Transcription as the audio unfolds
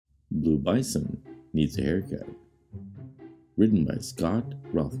Blue Bison Needs a Haircut. Written by Scott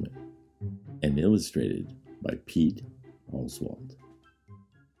Rothman and illustrated by Pete Oswald.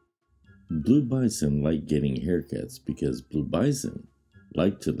 Blue Bison liked getting haircuts because Blue Bison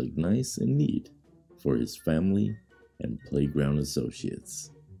liked to look nice and neat for his family and playground associates.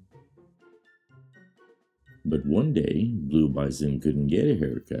 But one day, Blue Bison couldn't get a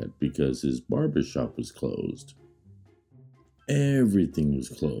haircut because his barber shop was closed. Everything was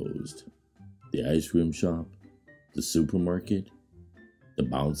closed. The ice cream shop, the supermarket, the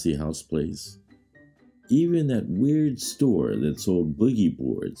bouncy house place, even that weird store that sold boogie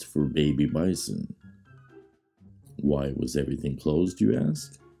boards for baby bison. Why was everything closed, you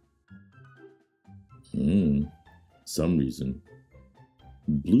ask? Some reason.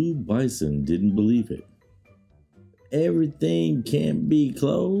 Blue Bison didn't believe it. "Everything can't be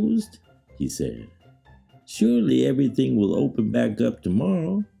closed," he said. "Surely everything will open back up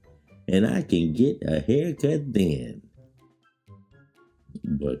tomorrow, and I can get a haircut then."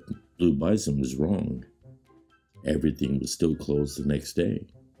 But Blue Bison was wrong. Everything was still closed the next day,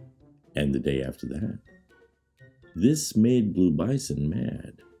 and the day after that. This made Blue Bison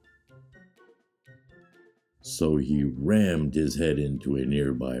mad. So he rammed his head into a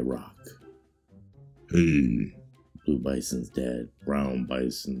nearby rock. "Hey," Blue Bison's dad, Brown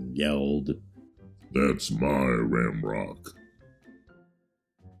Bison, yelled. "That's my ramrock."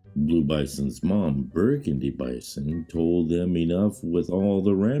 Blue Bison's mom, Burgundy Bison, told them enough with all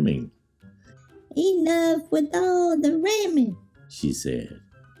the ramming. "Enough with all the ramming," she said.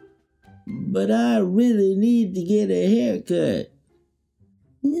 "But I really need to get a haircut."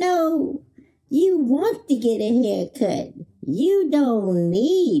 "No, you want to get a haircut. You don't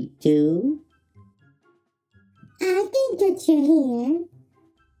need to." "I can cut your hair,"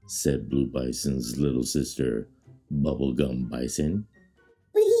 said Blue Bison's little sister, Bubblegum Bison.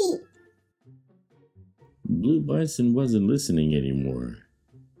 "Wee." Blue Bison wasn't listening anymore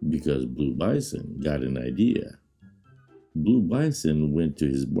because Blue Bison got an idea. Blue Bison went to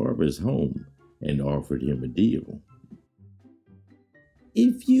his barber's home and offered him a deal.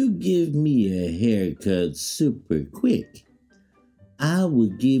 "If you give me a haircut super quick, I will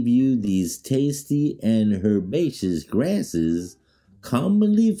give you these tasty and herbaceous grasses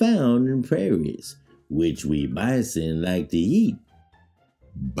commonly found in prairies, which we bison like to eat."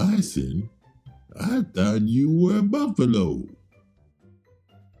 "Bison? I thought you were buffalo."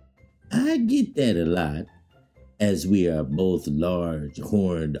 "I get that a lot, as we are both large,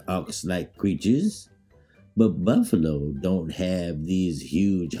 horned, ox-like creatures. But buffalo don't have these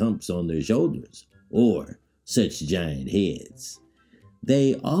huge humps on their shoulders, or such giant heads.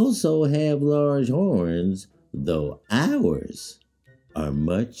 They also have large horns, though ours are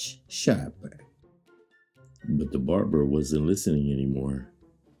much sharper." But the barber wasn't listening anymore.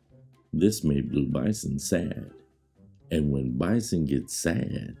 This made Blue Bison sad. And when bison get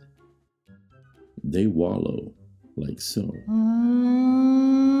sad, they wallow like so.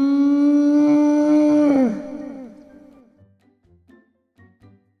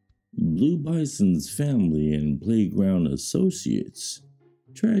 Blue Bison's family and playground associates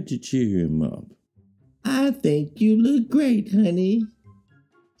tried to cheer him up. "I think you look great, honey.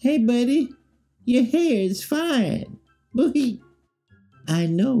 Hey, buddy, your hair is fine. Boohee. I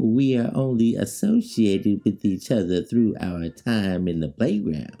know we are only associated with each other through our time in the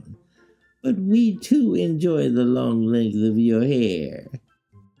playground, but we too enjoy the long length of your hair."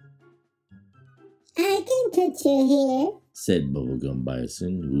 "I can cut your hair," said Bubblegum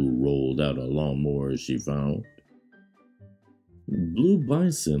Bison, who rolled out a lawnmower she found. Blue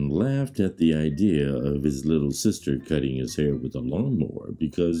Bison laughed at the idea of his little sister cutting his hair with a lawnmower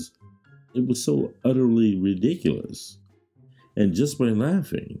because it was so utterly ridiculous. And just by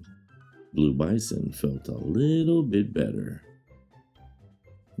laughing, Blue Bison felt a little bit better.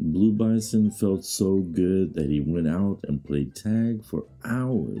 Blue Bison felt so good that he went out and played tag for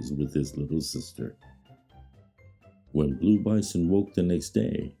hours with his little sister. When Blue Bison woke the next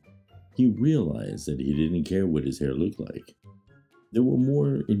day, he realized that he didn't care what his hair looked like. There were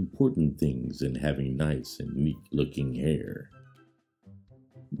more important things than having nice and neat-looking hair.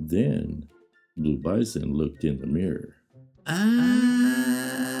 Then Blue Bison looked in the mirror.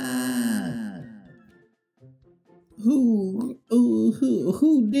 Who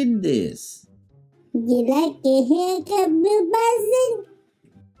did this? "You like your haircut, Blue Bison?"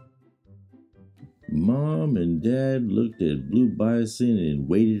 Mom and Dad looked at Blue Bison and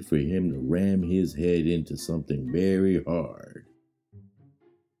waited for him to ram his head into something very hard.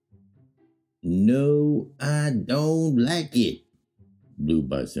 "No, I don't like it," Blue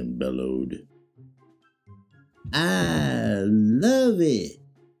Bison bellowed. "I love it."